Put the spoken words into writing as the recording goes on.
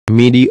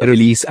Media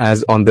release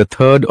as on the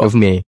 3rd of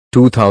May,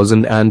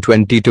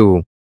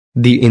 2022.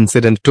 The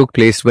incident took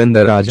place when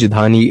the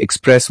Rajdhani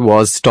Express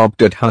was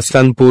stopped at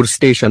Hasanpur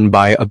station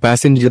by a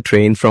passenger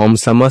train from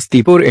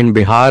Samastipur in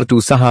Bihar to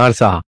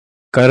Saharsa.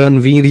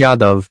 Karanveer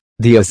Yadav,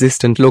 the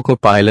assistant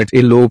loco-pilot,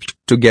 eloped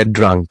to get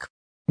drunk.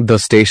 The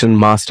station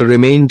master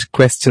remained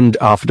questioned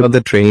after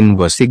the train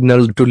was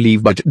signalled to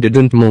leave but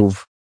didn't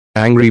move.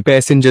 Angry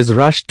passengers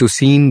rushed to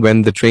scene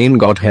when the train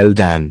got held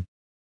and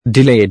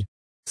delayed.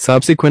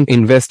 Subsequent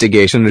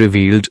investigation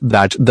revealed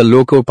that the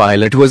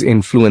loco-pilot was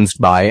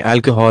influenced by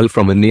alcohol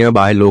from a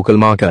nearby local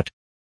market.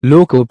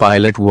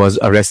 Loco-pilot was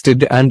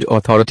arrested and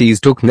authorities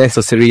took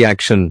necessary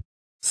action.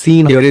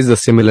 Seen here is a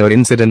similar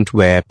incident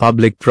where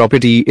public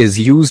property is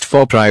used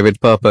for private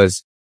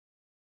purpose.